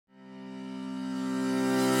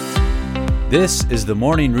This is the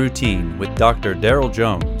Morning Routine with Dr. Daryl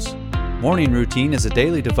Jones. Morning Routine is a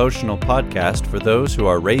daily devotional podcast for those who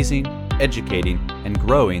are raising, educating, and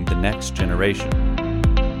growing the next generation.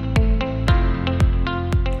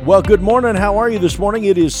 Well, good morning. How are you this morning?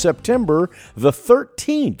 It is September the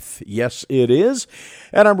 13th. Yes, it is.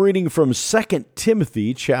 And I'm reading from 2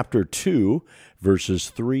 Timothy chapter 2, verses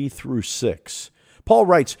 3 through 6. Paul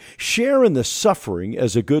writes, "Share in the suffering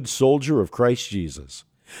as a good soldier of Christ Jesus.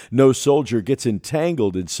 No soldier gets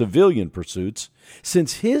entangled in civilian pursuits,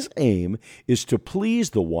 since his aim is to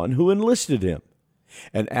please the one who enlisted him.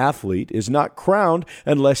 An athlete is not crowned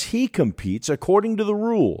unless he competes according to the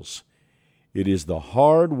rules. It is the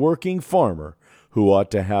hard-working farmer who ought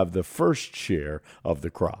to have the first share of the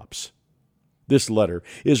crops." This letter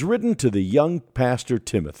is written to the young pastor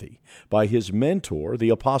Timothy by his mentor, the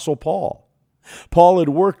Apostle Paul. Paul had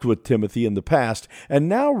worked with Timothy in the past and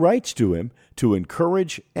now writes to him to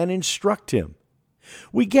encourage and instruct him.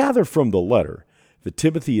 We gather from the letter that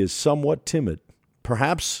Timothy is somewhat timid,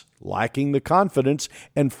 perhaps lacking the confidence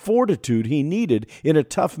and fortitude he needed in a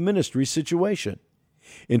tough ministry situation.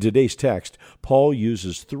 In today's text, Paul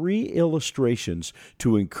uses 3 illustrations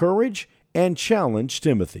to encourage and challenge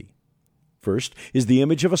Timothy. First is the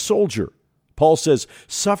image of a soldier. Paul says,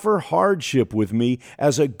 "Suffer hardship with me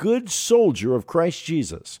as a good soldier of Christ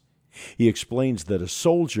Jesus." He explains that a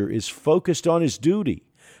soldier is focused on his duty,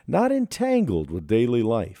 not entangled with daily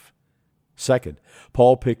life. Second,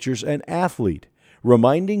 Paul pictures an athlete,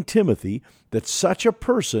 reminding Timothy that such a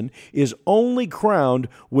person is only crowned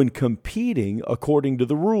when competing according to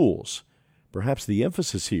the rules. Perhaps the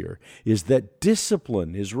emphasis here is that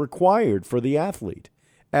discipline is required for the athlete,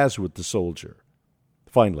 as with the soldier.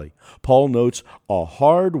 Finally, Paul notes a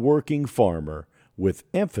hard-working farmer with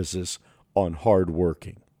emphasis on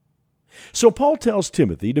hard-working. So Paul tells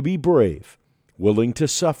Timothy to be brave, willing to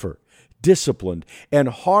suffer, disciplined, and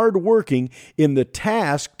hard-working in the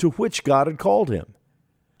task to which God had called him.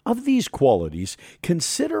 Of these qualities,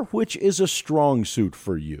 consider which is a strong suit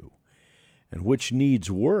for you, and which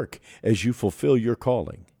needs work as you fulfill your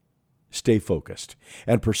calling. Stay focused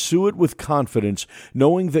and pursue it with confidence,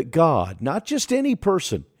 knowing that God, not just any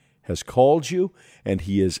person, has called you, and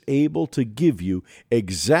He is able to give you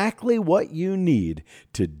exactly what you need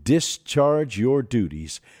to discharge your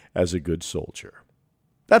duties as a good soldier.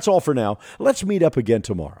 That's all for now. Let's meet up again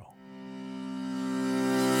tomorrow.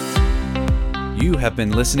 You have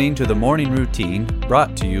been listening to the Morning Routine,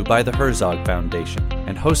 brought to you by the Herzog Foundation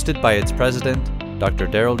and hosted by its president, Dr.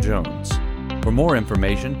 Daryl Jones. For more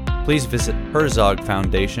information, please visit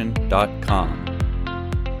herzogfoundation.com.